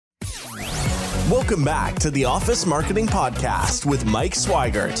Welcome back to the Office Marketing Podcast with Mike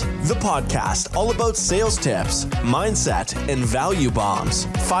Swigert, the podcast all about sales tips, mindset, and value bombs.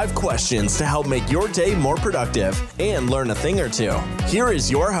 5 questions to help make your day more productive and learn a thing or two. Here is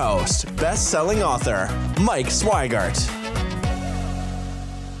your host, best-selling author, Mike Swigert.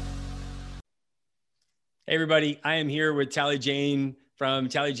 Hey everybody, I am here with Talie Jane from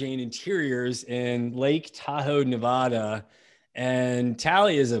Talie Jane Interiors in Lake Tahoe, Nevada. And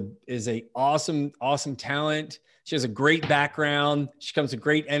Talie is a awesome talent. She has a great background. She comes with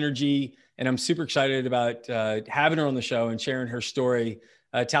great energy, and I'm super excited about having her on the show and sharing her story.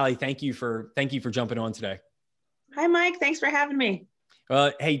 Talie, thank you for jumping on today. Hi, Mike. Thanks for having me.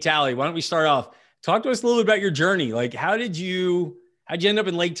 Hey, Talie, why don't we start off? Talk to us a little bit about your journey. Like, how'd you end up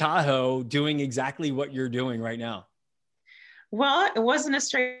in Lake Tahoe doing exactly what you're doing right now? Well, it wasn't a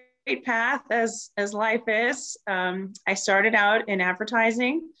straight path as life is. I started out in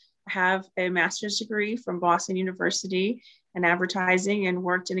advertising. I have a master's degree from Boston University in advertising and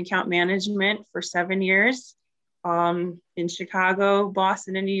worked in account management for 7 years in Chicago,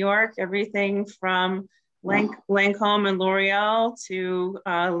 Boston, and New York. Everything from Lancome and L'Oreal to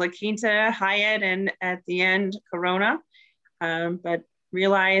La Quinta, Hyatt, and at the end, Corona. But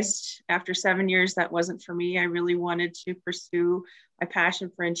realized after 7 years that wasn't for me. I really wanted to pursue my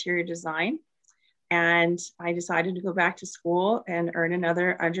passion for interior design. And I decided to go back to school and earn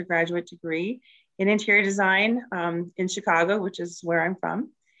another undergraduate degree in interior design in Chicago, which is where I'm from.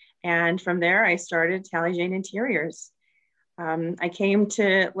 And from there, I started Talie Jane Interiors. I came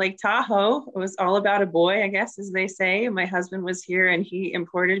to Lake Tahoe. It was all about a boy, I guess, as they say. My husband was here and he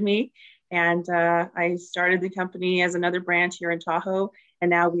imported me. And I started the company as another branch here in Tahoe. And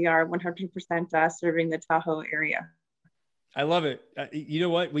now we are 100% serving the Tahoe area. I love it. You know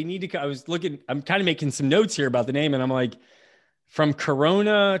what? We need to, I'm kind of making some notes here about the name. And I'm like, from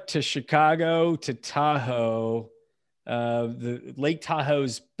Corona to Chicago to Tahoe, the Lake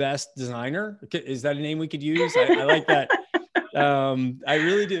Tahoe's best designer. Is that a name we could use? I like that. I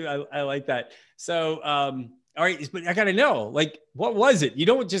really do. I like that. So, all right, but I got to know, like, what was it? You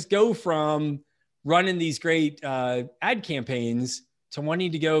don't just go from running these great ad campaigns to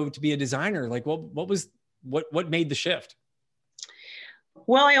wanting to go to be a designer. Like, what made the shift?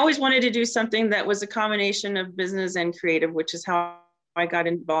 Well, I always wanted to do something that was a combination of business and creative, which is how I got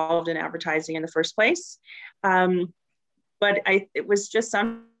involved in advertising in the first place. But it was just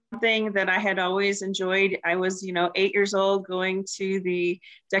something that I had always enjoyed. I was, 8 years old going to the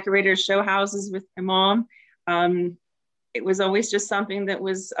decorators show houses with my mom. It was always just something that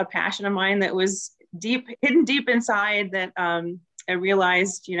was a passion of mine that was hidden deep inside that I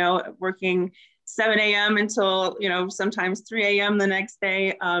realized, working 7 a.m. until, sometimes 3 a.m. the next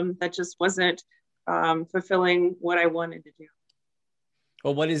day, that just wasn't fulfilling what I wanted to do.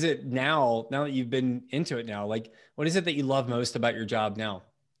 Well, what is it now that you've been into it now? Like, what is it that you love most about your job now?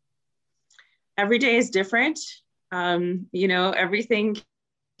 Every day is different. Everything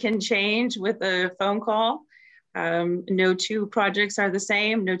can change with a phone call. No 2 projects are the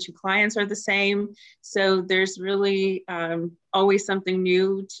same. No 2 clients are the same. So there's really always something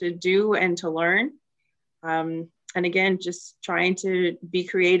new to do and to learn. And again, just trying to be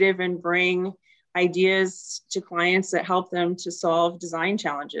creative and bring ideas to clients that help them to solve design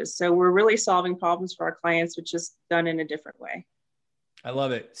challenges. So we're really solving problems for our clients, which is done in a different way. I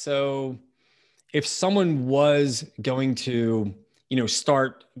love it. So if someone was going to,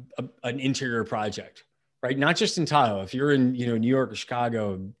 start an interior project, right? Not just in Tahoe, if you're in, New York or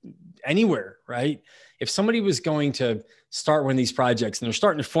Chicago, anywhere, right? If somebody was going to start one of these projects and they're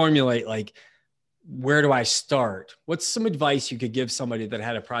starting to formulate, like, where do I start? What's some advice you could give somebody that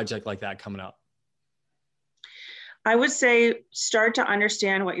had a project like that coming up? I would say start to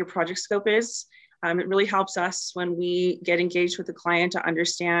understand what your project scope is. It really helps us when we get engaged with the client to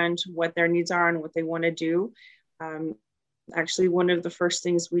understand what their needs are and what they want to do. Actually, one of the first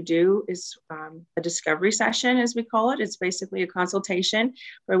things we do is a discovery session, as we call it. It's basically a consultation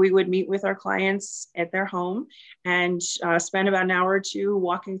where we would meet with our clients at their home and spend about an hour or 2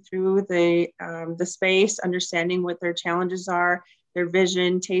 walking through the space, understanding what their challenges are, their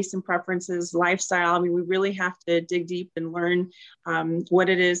vision, taste and preferences, lifestyle. I mean, we really have to dig deep and learn what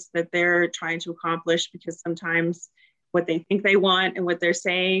it is that they're trying to accomplish, because sometimes what they think they want and what they're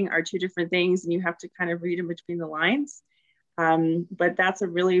saying are 2 different things, and you have to kind of read in between the lines. But that's a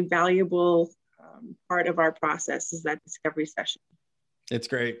really valuable part of our process, is that discovery session. It's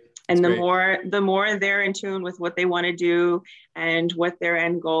great. And the more they're in tune with what they want to do and what their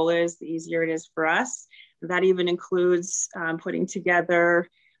end goal is, the easier it is for us. That even includes putting together,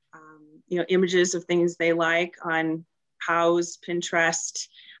 images of things they like on Houzz, Pinterest,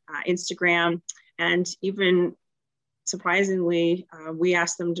 Instagram, and even surprisingly, we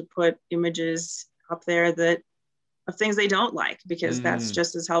asked them to put images up there that of things they don't like, because that's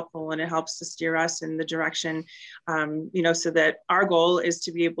just as helpful, and it helps to steer us in the direction, so that our goal is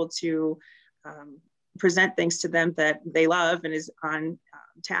to be able to present things to them that they love and is on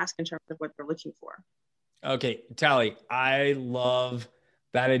task in terms of what they're looking for. Okay, Talie, I love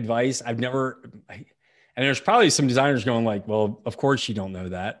that advice. And there's probably some designers going like, well, of course you don't know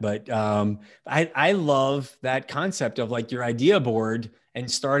that. But I love that concept of like your idea board and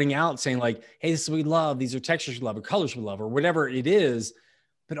starting out saying like, hey, this is what we love. These are textures we love or colors we love or whatever it is.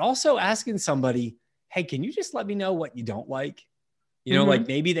 But also asking somebody, hey, can you just let me know what you don't like? Like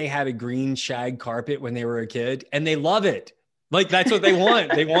maybe they had a green shag carpet when they were a kid and they love it. Like that's what they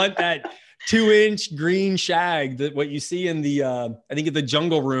want. They want that 2-inch green shag, that what you see in the, I think at the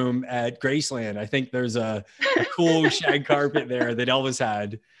Jungle Room at Graceland. I think there's a cool shag carpet there that Elvis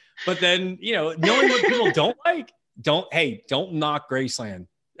had. But then, knowing what people don't like, don't knock Graceland.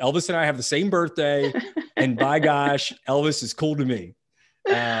 Elvis and I have the same birthday, and by gosh, Elvis is cool to me.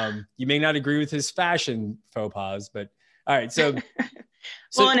 You may not agree with his fashion faux pas, but all right. So,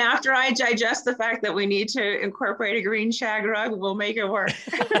 well, and after I digest the fact that we need to incorporate a green shag rug, we'll make it work.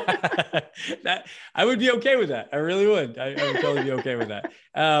 That I would be okay with that. I really would. I would totally be okay with that.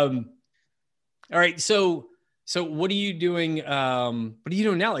 All right. So what are you doing? What are you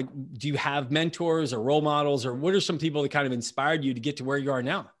doing now? Like, do you have mentors or role models, or what are some people that kind of inspired you to get to where you are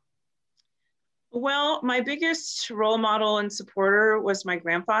now? Well, my biggest role model and supporter was my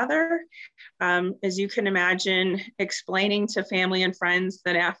grandfather. As you can imagine, explaining to family and friends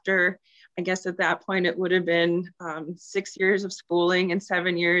that after, I guess at that point, it would have been 6 years of schooling and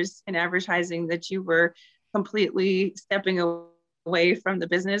 7 years in advertising, that you were completely stepping away from the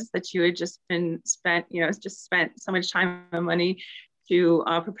business that you had just spent so much time and money to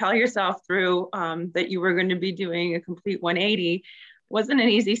propel yourself through, that you were going to be doing a complete 180. Wasn't an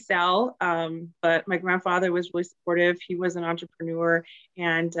easy sell, but my grandfather was really supportive. He was an entrepreneur,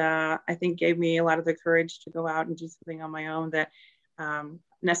 and I think gave me a lot of the courage to go out and do something on my own that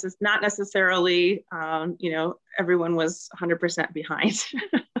not necessarily, everyone was 100% behind.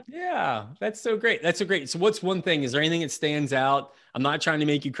 Yeah, that's so great. That's so great. So what's one thing, is there anything that stands out? I'm not trying to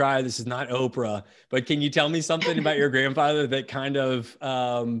make you cry. This is not Oprah, but can you tell me something about your grandfather that kind of,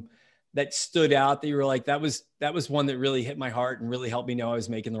 that stood out, that you were like, that was one that really hit my heart and really helped me know I was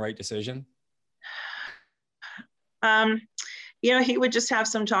making the right decision? He would just have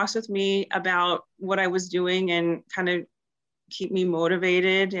some talks with me about what I was doing and kind of keep me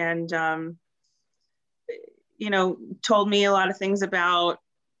motivated, and, told me a lot of things about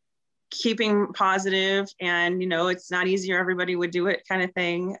keeping positive, and, it's not easier, everybody would do it kind of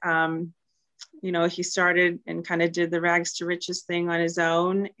thing. He started and kind of did the rags to riches thing on his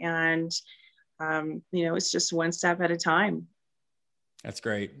own. And, it's just one step at a time. That's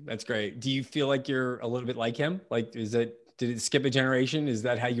great. That's great. Do you feel like you're a little bit like him? Like, did it skip a generation? Is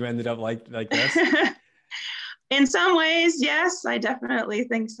that how you ended up like this? In some ways, yes, I definitely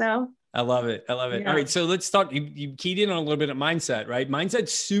think so. I love it. I love it. Yeah. All right. So let's talk, you keyed in on a little bit of mindset, right?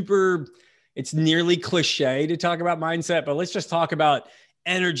 Mindset's super, it's nearly cliche to talk about mindset, but let's just talk about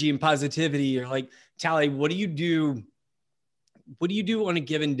energy and positivity. Or like, Talie, what do you do on a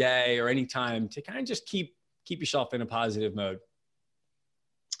given day or any time to kind of just keep yourself in a positive mode?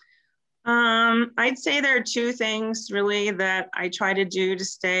 I'd say there are two things really that I try to do to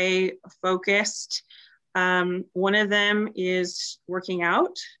stay focused. One of them is working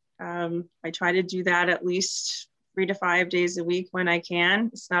out. I try to do that at least 3 to 5 days a week when I can.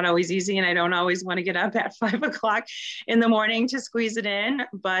 It's not always easy, and I don't always want to get up at 5 o'clock in the morning to squeeze it in.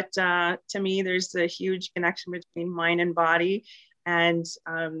 But to me, there's a huge connection between mind and body, and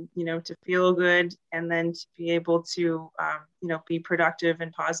to feel good, and then to be able to be productive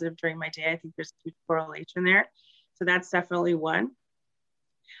and positive during my day. I think there's a huge correlation there. So that's definitely one.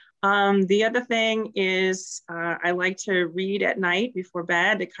 The other thing is I like to read at night before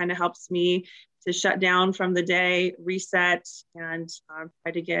bed. It kind of helps me to shut down from the day, reset, and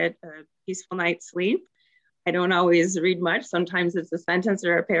try to get a peaceful night's sleep. I don't always read much. Sometimes it's a sentence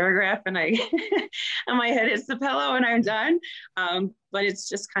or a paragraph, and and my head hits the pillow and I'm done. But it's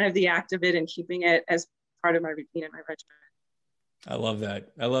just kind of the act of it and keeping it as part of my routine and my regimen. I love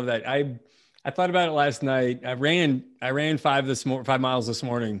that. I love that. I thought about it last night. I ran 5 miles this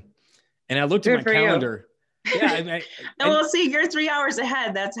morning, and I looked at my calendar. Yeah. Well, see, you're 3 hours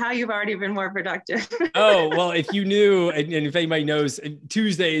ahead. That's how you've already been more productive. Oh, well, if you knew, and if anybody knows,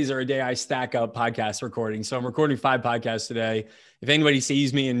 Tuesdays are a day I stack up podcast recording. So I'm recording 5 podcasts today. If anybody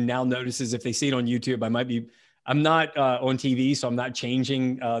sees me and now notices, if they see it on YouTube, I might be I'm not on TV, so I'm not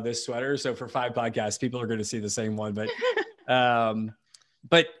changing this sweater. So for 5 podcasts, people are going to see the same one. But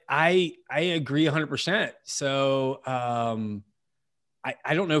I agree 100%. So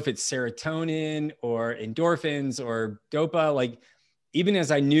I don't know if it's serotonin or endorphins or dopa. Like, even as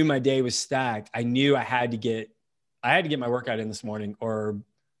I knew my day was stacked, I knew I had to get my workout in this morning, or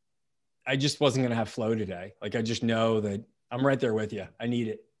I just wasn't going to have flow today. Like, I just know that I'm right there with you. I need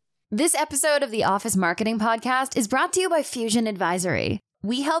it. This episode of the Office Marketing Podcast is brought to you by Fusion Advisory.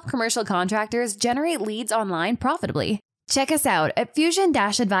 We help commercial contractors generate leads online profitably. Check us out at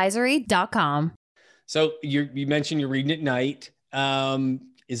fusion-advisory.com. So you mentioned you're reading at night.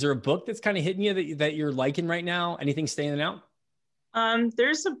 Is there a book that's kind of hitting you that you're liking right now? Anything standing out?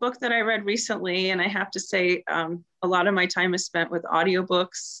 There's a book that I read recently, and I have to say, a lot of my time is spent with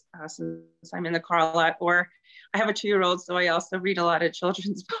audiobooks since I'm in the car a lot, or I have a 2-year-old, so I also read a lot of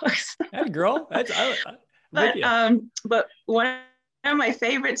children's books. Hey, girl, but one of my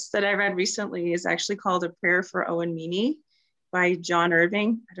favorites that I read recently is actually called A Prayer for Owen Meany by John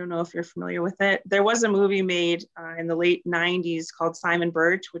Irving. I don't know if you're familiar with it. There was a movie made in the late 90s called Simon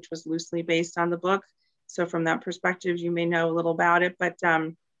Birch, which was loosely based on the book. So from that perspective, you may know a little about it, but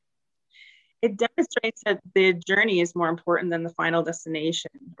it demonstrates that the journey is more important than the final destination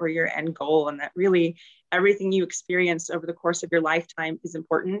or your end goal, and that really everything you experience over the course of your lifetime is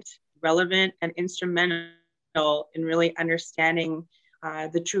important, relevant, and instrumental in really understanding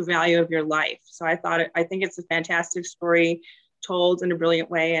the true value of your life. So I think it's a fantastic story told in a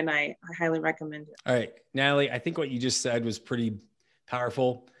brilliant way, and I highly recommend it. All right, Natalie, I think what you just said was pretty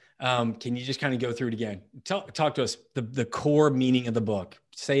powerful. Can you just kind of go through it again? Talk to us, the core meaning of the book.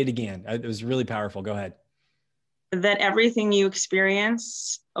 Say it again. It was really powerful. Go ahead. That everything you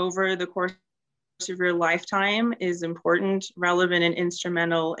experience over the course of your lifetime is important, relevant, and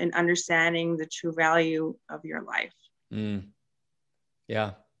instrumental in understanding the true value of your life.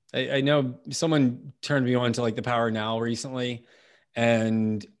 Yeah. I know someone turned me on to like the Power Now recently,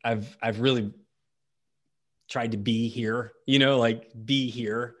 and I've really tried to be here, like be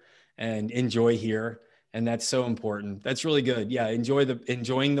here and enjoy here. And that's so important. That's really good. Yeah.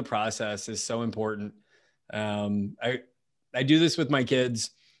 Enjoying the process is so important. I do this with my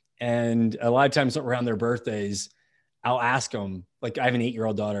kids, and a lot of times around their birthdays, I'll ask them, like, I have an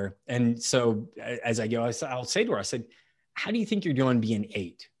 8-year-old daughter. And so as I go, I'll say to her, I said, how do you think you're doing being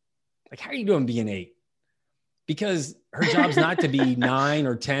 8? Like, how are you doing being 8? Because her job's not to be 9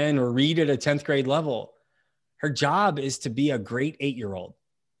 or 10 or read at a 10th grade level. Her job is to be a great 8-year-old.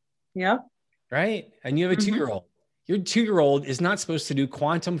 Yeah. Right. And you have a 2-year-old. Your 2-year-old is not supposed to do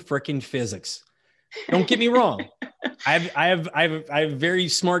quantum frickin' physics. Don't get me wrong. I have very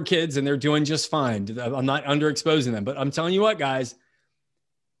smart kids, and they're doing just fine. I'm not underexposing them, but I'm telling you what, guys,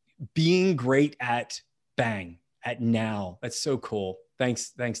 being great at now. That's so cool.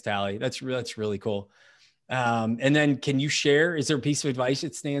 Thanks, Talie. That's really cool. And then can you share, is there a piece of advice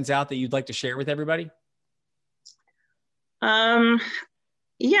that stands out that you'd like to share with everybody?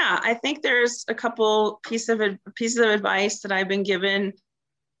 Yeah, I think there's a couple pieces of advice that I've been given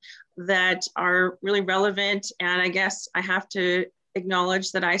that are really relevant. And I guess I have to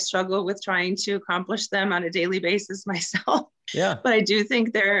acknowledge that I struggle with trying to accomplish them on a daily basis myself. Yeah. But I do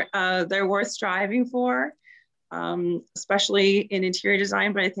think they're worth striving for, especially in interior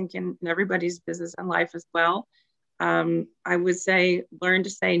design, but I think in everybody's business and life as well. I would say learn to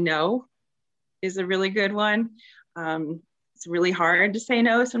say no is a really good one. It's really hard to say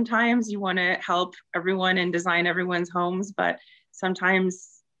no sometimes. You want to help everyone and design everyone's homes, but sometimes,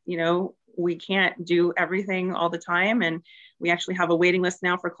 we can't do everything all the time. And we actually have a waiting list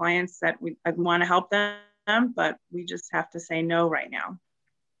now for clients that I want to help them, but we just have to say no right now.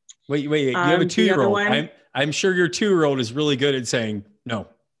 Wait, you have a 2-year-old. I'm sure your 2-year-old is really good at saying no.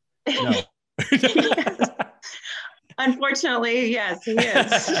 Yes. Unfortunately, yes, he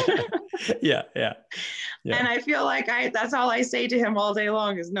is. Yeah. And I feel like that's all I say to him all day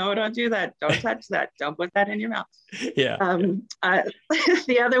long is, no, don't do that. Don't touch that. Don't put that in your mouth. Yeah.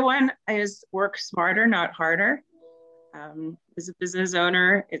 The other one is work smarter, not harder. As a business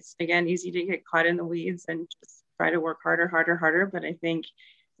owner, it's, again, easy to get caught in the weeds and just try to work harder. But I think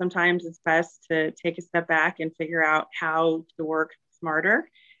sometimes it's best to take a step back and figure out how to work smarter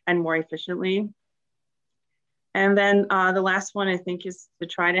and more efficiently. And then the last one, I think, is to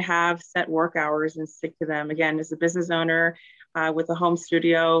try to have set work hours and stick to them. Again, as a business owner with a home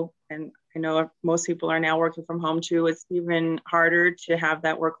studio, and I know most people are now working from home too, it's even harder to have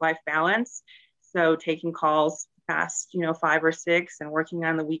that work-life balance. So taking calls past, 5 or 6 and working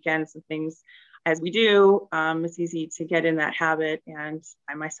on the weekends and things as we do, it's easy to get in that habit. And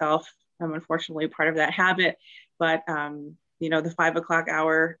I myself I'm unfortunately part of that habit, but the 5 o'clock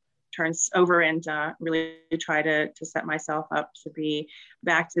hour turns over, and really try to set myself up to be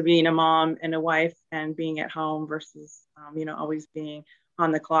back to being a mom and a wife and being at home versus, always being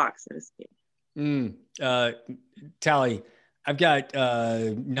on the clock, so to speak. Talie, I've got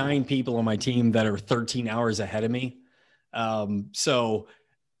 9 people on my team that are 13 hours ahead of me. So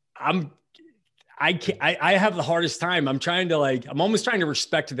I have the hardest time. I'm almost trying to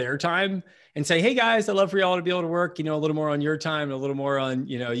respect their time and say, hey guys, I'd love for y'all to be able to work, a little more on your time and a little more on,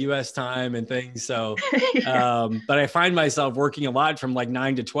 US time and things. So, but I find myself working a lot from like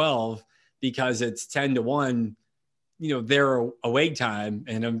 9 to 12 because it's 10 to 1, their awake time.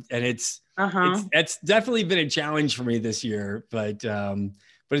 And it's definitely been a challenge for me this year, but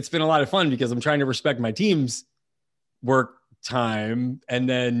it's been a lot of fun because I'm trying to respect my team's work time. And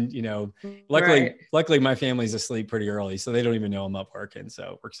then, luckily my family's asleep pretty early, so they don't even know I'm up working.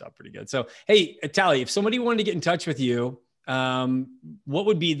 So it works out pretty good. So, hey, Talie, if somebody wanted to get in touch with you, what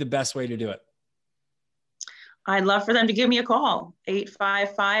would be the best way to do it? I'd love for them to give me a call.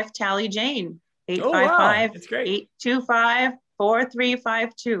 855 Talie Jane,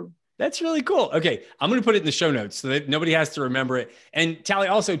 855-825-4352. That's really cool. Okay. I'm going to put it in the show notes so that nobody has to remember it. And Talie,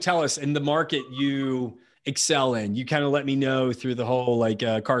 also tell us, in the market you excel in, you kind of let me know through the whole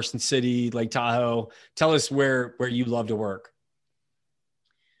Carson City, Lake Tahoe. Tell us where you love to work.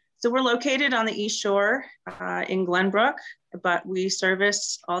 So we're located on the East Shore in Glenbrook, but we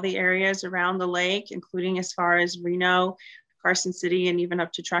service all the areas around the lake, including as far as Reno, Carson City, and even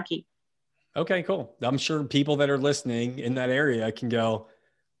up to Truckee. Okay, cool. I'm sure people that are listening in that area can go,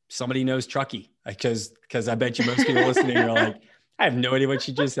 somebody knows Truckee, because I bet you most people listening are like, I have no idea what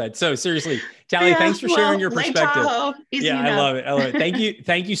you just said. So seriously, Talie, thanks for sharing your perspective. I love it. Thank you.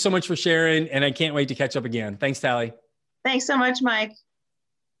 Thank you so much for sharing. And I can't wait to catch up again. Thanks, Talie. Thanks so much, Mike.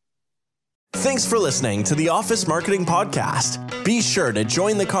 Thanks for listening to the Office Marketing Podcast. Be sure to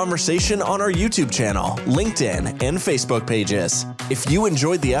join the conversation on our YouTube channel, LinkedIn, and Facebook pages. If you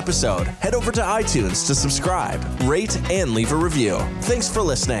enjoyed the episode, head over to iTunes to subscribe, rate, and leave a review. Thanks for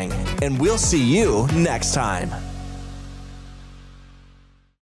listening, and we'll see you next time.